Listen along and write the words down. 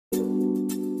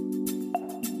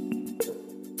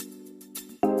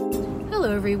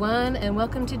Hello everyone, and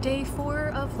welcome to day 4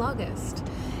 of Vlogust.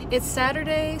 It's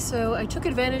Saturday, so I took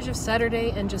advantage of Saturday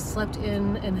and just slept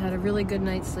in and had a really good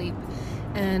night's sleep.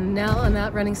 And now I'm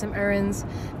out running some errands.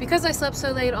 Because I slept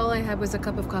so late, all I had was a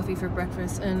cup of coffee for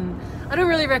breakfast, and I don't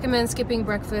really recommend skipping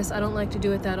breakfast. I don't like to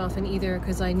do it that often either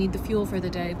because I need the fuel for the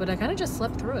day, but I kind of just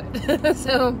slept through it.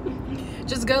 So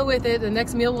just go with it. The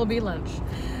next meal will be lunch.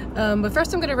 But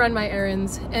first I'm going to run my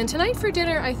errands. And tonight for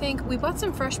dinner, I think we bought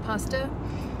some fresh pasta.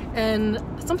 And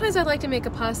sometimes I like to make a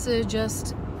pasta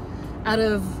just out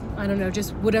of, I don't know,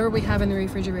 just whatever we have in the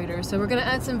refrigerator. So we're gonna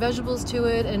add some vegetables to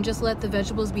it and just let the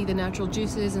vegetables be the natural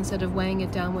juices instead of weighing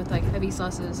it down with like heavy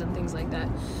sauces and things like that.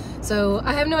 So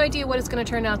I have no idea what it's gonna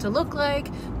turn out to look like,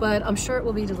 but I'm sure it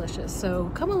will be delicious.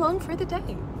 So come along for the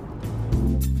day.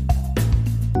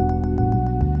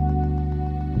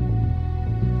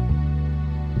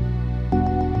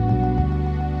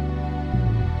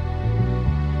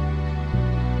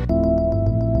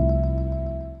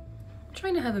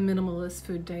 Have a minimalist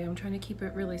food day. I'm trying to keep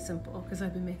it really simple because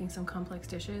I've been making some complex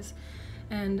dishes,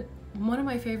 and one of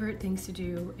my favorite things to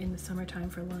do in the summertime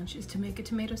for lunch is to make a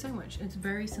tomato sandwich. It's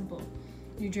very simple.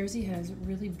 New Jersey has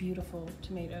really beautiful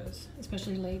tomatoes,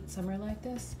 especially late summer like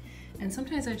this, and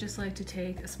sometimes I just like to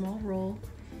take a small roll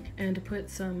and to put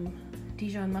some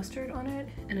Dijon mustard on it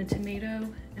and a tomato,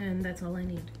 and that's all I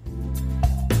need.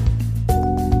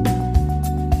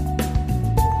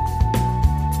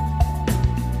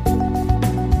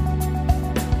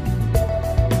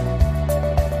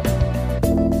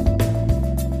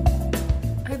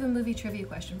 Trivia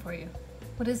question for you.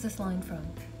 What is this line from?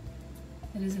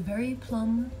 It is a very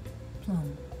plum.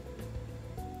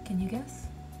 Can you guess?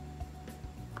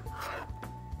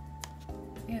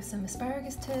 We have some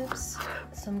asparagus tips,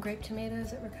 some grape tomatoes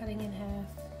that we're cutting in half.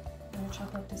 I'm gonna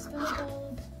chop up this fennel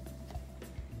bulb.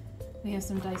 We have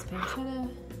some diced pancetta,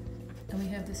 and we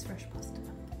have this fresh pasta.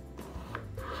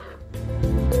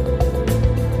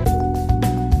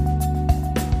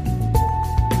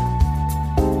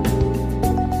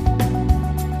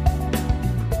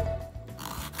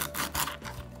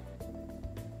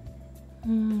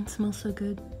 Smells so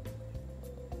good.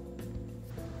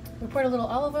 We poured a little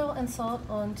olive oil and salt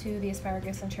onto the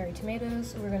asparagus and cherry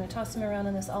tomatoes. We're going to toss them around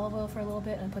in this olive oil for a little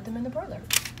bit and put them in the broiler.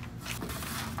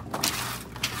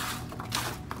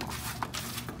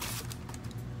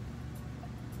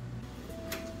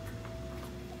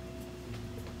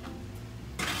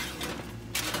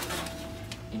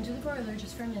 Into the broiler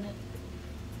just for a minute.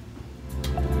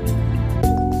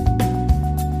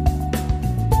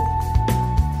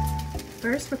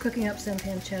 First, we're cooking up some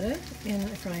pancetta in a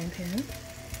frying pan.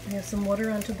 We have some water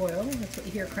on to boil. That's what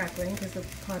you hear crackling because the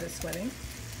pot is sweating.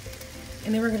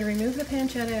 And then we're going to remove the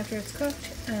pancetta after it's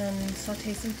cooked and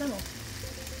saute some fennel.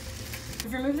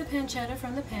 We've removed the pancetta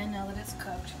from the pan now that it's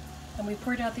cooked. And we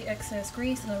poured out the excess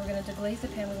grease, and then we're going to deglaze the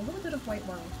pan with a little bit of white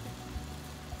wine.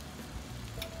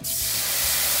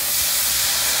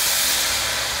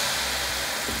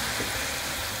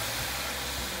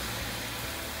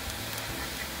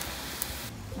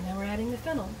 Adding the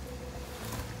fennel.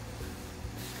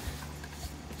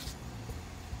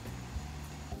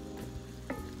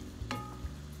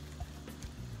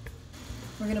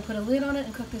 We're going to put a lid on it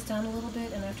and cook this down a little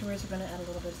bit, and afterwards we're going to add a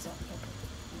little bit of salt and pepper.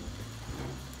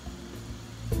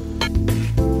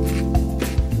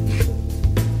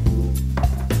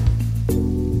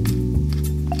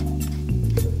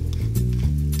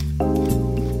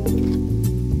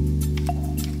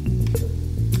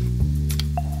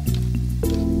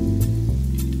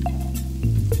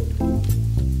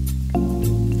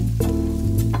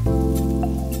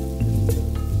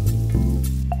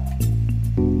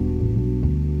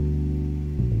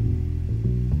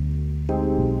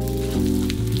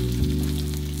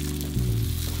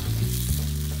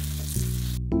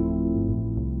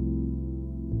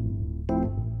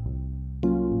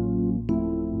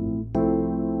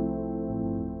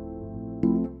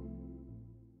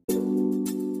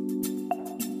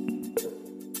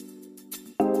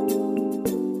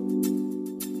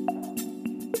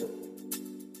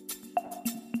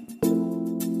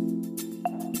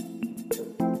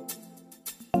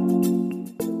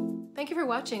 Thank you for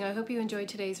watching. I hope you enjoyed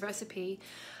today's recipe.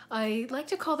 I like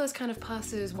to call those kind of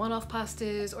pastas one-off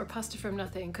pastas or pasta from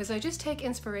nothing because I just take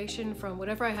inspiration from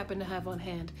whatever I happen to have on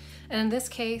hand. And in this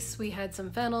case, we had some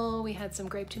fennel, we had some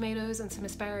grape tomatoes and some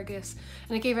asparagus,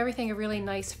 and it gave everything a really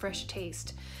nice fresh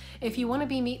taste. If you want to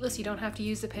be meatless, you don't have to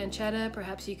use the pancetta.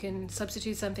 Perhaps you can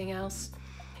substitute something else.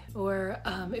 Or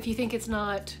if you think it's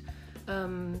not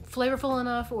flavorful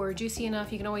enough or juicy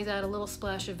enough, you can always add a little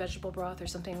splash of vegetable broth or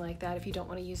something like that if you don't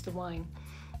want to use the wine.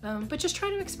 But just try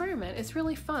to experiment. It's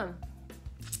really fun.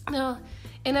 Now,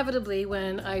 inevitably,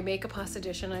 when I make a pasta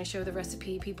dish and I show the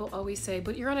recipe, people always say,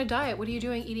 but you're on a diet, what are you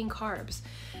doing eating carbs?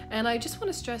 And I just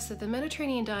want to stress that the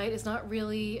Mediterranean diet is not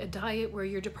really a diet where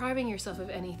you're depriving yourself of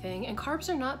anything, and carbs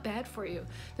are not bad for you.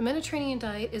 The Mediterranean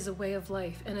diet is a way of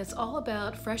life, and it's all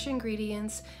about fresh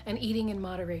ingredients and eating in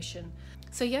moderation.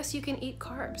 So yes, you can eat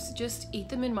carbs, just eat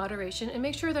them in moderation and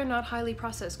make sure they're not highly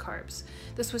processed carbs.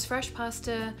 This was fresh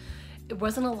pasta. It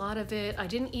wasn't a lot of it. I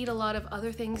didn't eat a lot of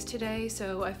other things today,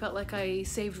 so I felt like I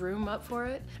saved room up for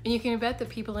it. And you can bet that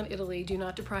people in Italy do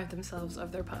not deprive themselves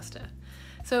of their pasta.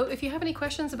 So if you have any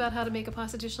questions about how to make a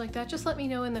pasta dish like that, just let me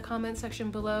know in the comment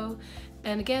section below.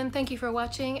 And again, thank you for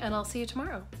watching, and I'll see you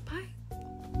tomorrow. Bye.